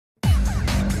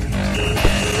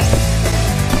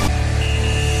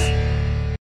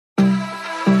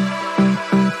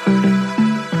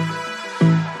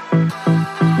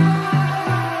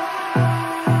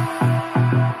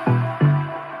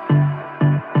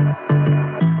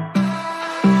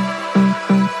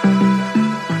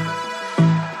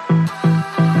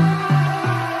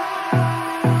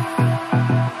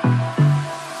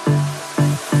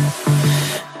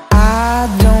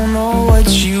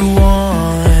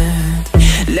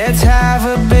Let's have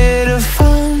a bit of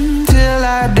fun till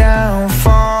I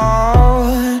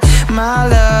downfall. My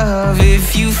love,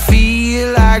 if you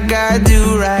feel like I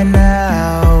do right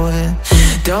now,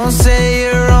 don't say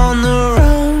you're on the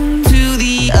run to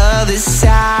the other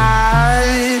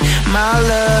side, my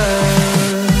love.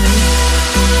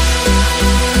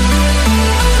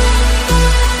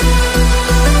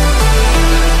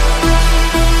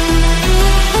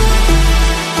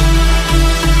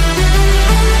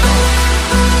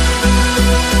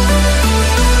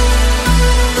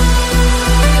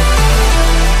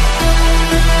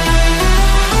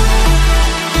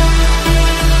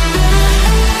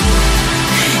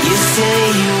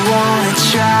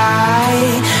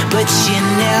 But you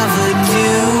never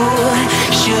do.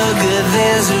 Sugar,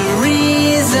 there's a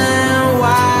reason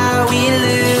why we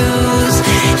lose.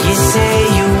 You say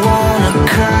you wanna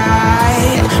cry,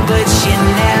 but you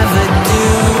never do.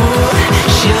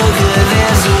 Sugar,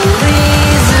 there's a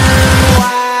reason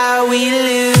why we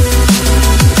lose.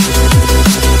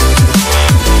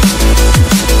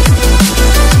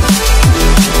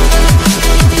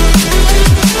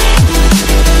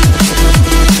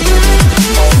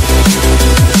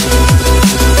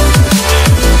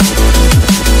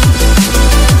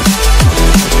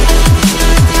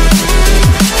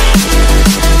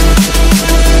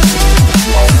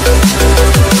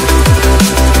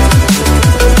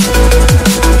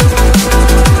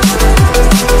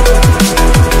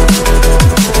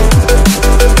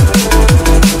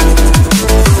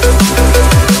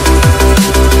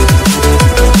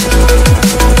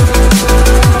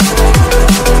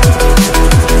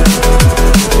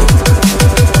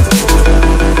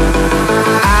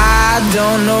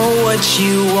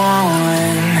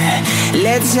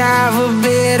 Let's have a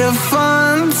bit of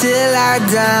fun till I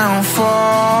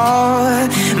downfall.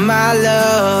 My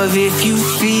love, if you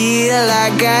feel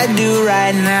like I do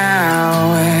right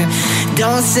now,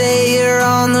 don't say you're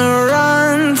on the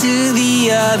run to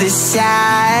the other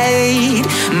side,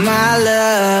 my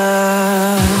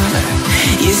love.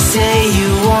 You say you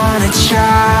wanna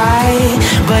try,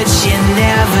 but you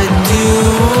never do.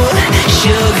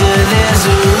 Sugar, there's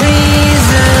a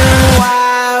reason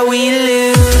why we lose.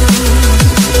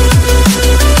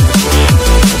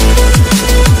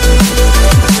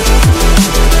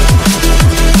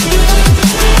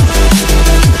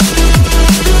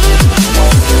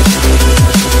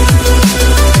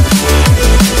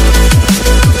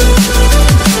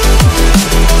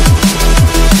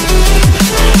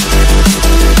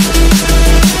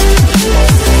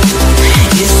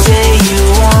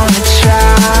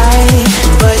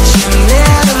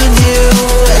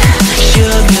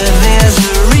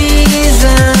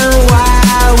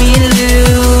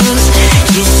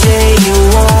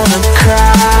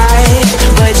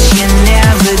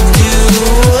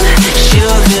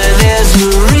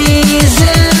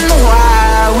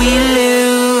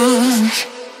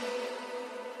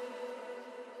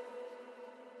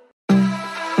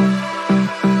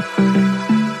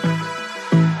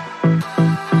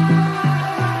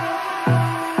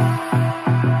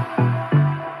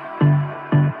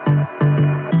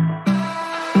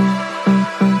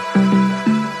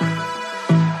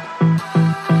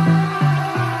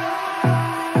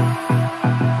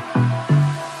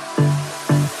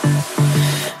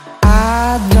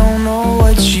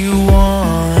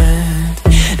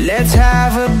 Let's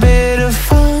have a bit of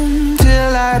fun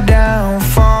till I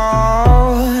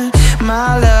downfall.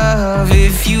 My love,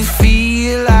 if you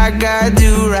feel like I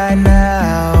do right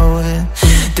now,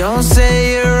 don't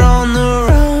say you're on the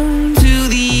run to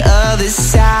the other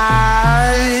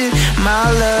side,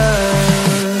 my love.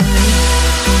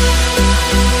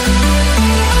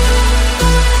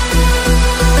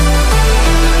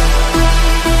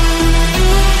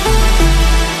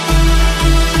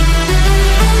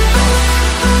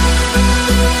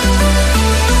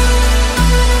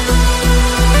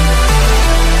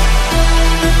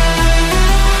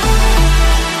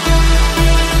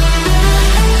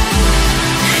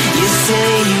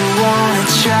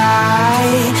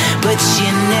 But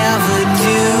you never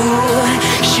do.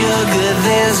 Sugar,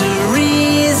 there's a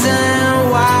reason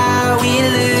why we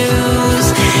lose.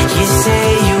 You say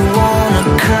you wanna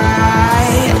cry,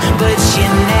 but you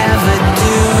never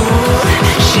do.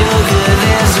 Sugar,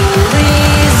 there's a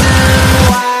reason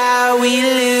why we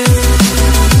lose.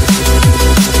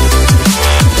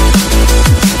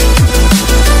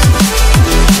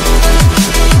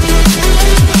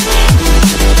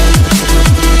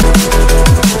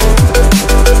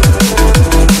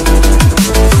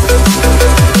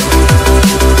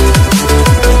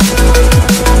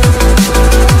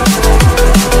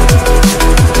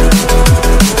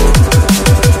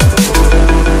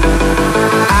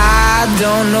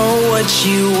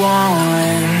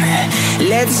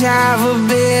 Let's have a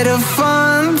bit of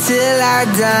fun till I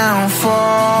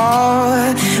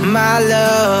downfall. My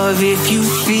love, if you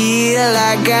feel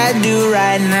like I do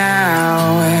right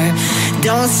now,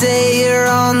 don't say you're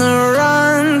on the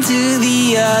run to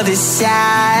the other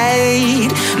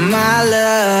side. My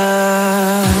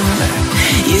love,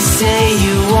 you say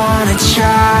you wanna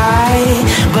try,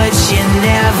 but you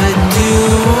never do.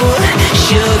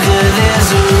 Sugar